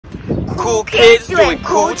Cool kids doing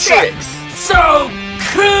cool tricks. So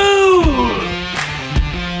cool!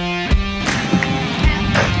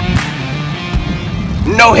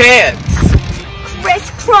 No hands.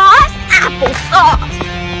 Crisscross applesauce.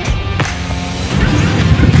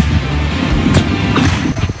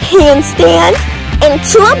 Handstand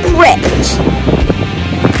into a bridge.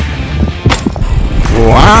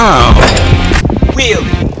 Wow.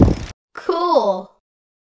 Wheelie. Cool.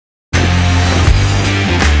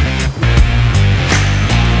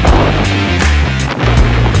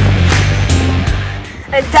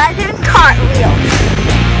 A dozen cartwheels.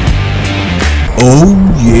 Oh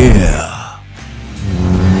yeah.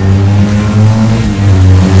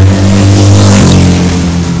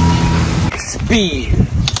 Speed.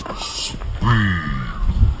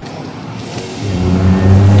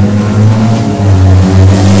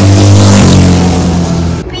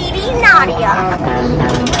 Speedy Nadia.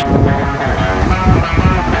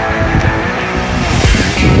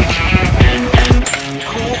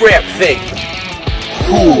 Cool grip thing.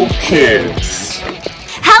 Cool kids.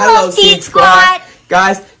 Hello, Seed Squad.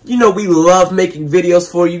 Guys, you know we love making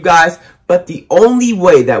videos for you guys, but the only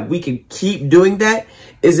way that we can keep doing that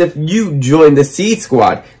is if you join the Seed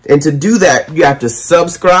Squad. And to do that, you have to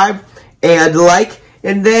subscribe and like,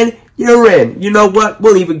 and then you're in. You know what?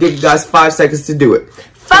 We'll even give you guys 5 seconds to do it.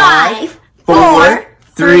 5, 4,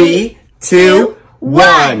 3, 2,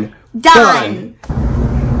 1. Done.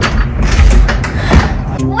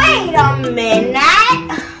 Wait a minute.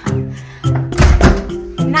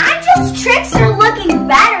 Nigel's tricks are looking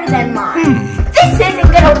better than mine. This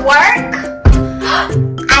isn't gonna work.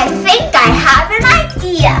 I think I have an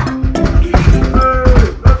idea.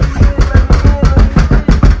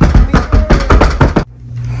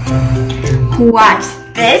 Watch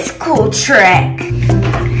this cool trick.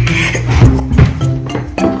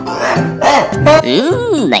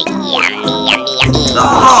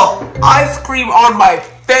 Oh, ice cream on my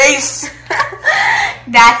face.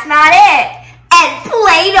 That's not it. And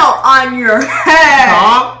Play-Doh on your head.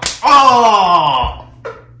 Huh? Oh.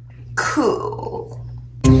 Cool.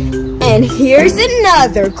 And here's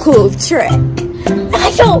another cool trick.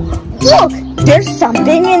 Nigel, look, there's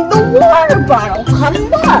something in the water bottle. Come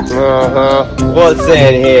look. What's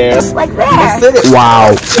in here? Just like that.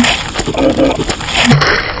 Wow.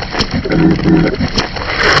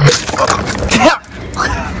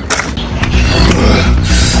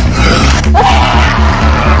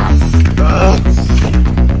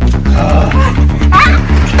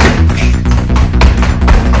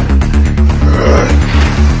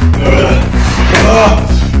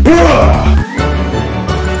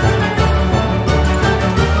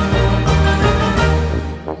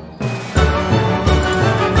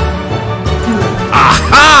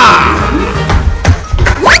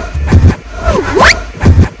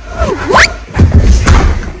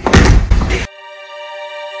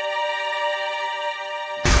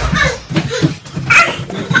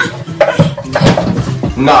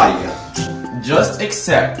 Nadia, just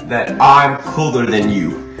accept that I'm cooler than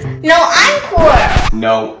you. No, I'm cooler.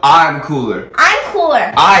 No, I'm cooler. I'm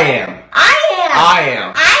cooler. I am. I am. I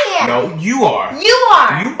am. I am. No, you are. You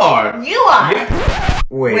are. You are. You are. Yeah.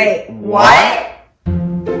 Wait, What?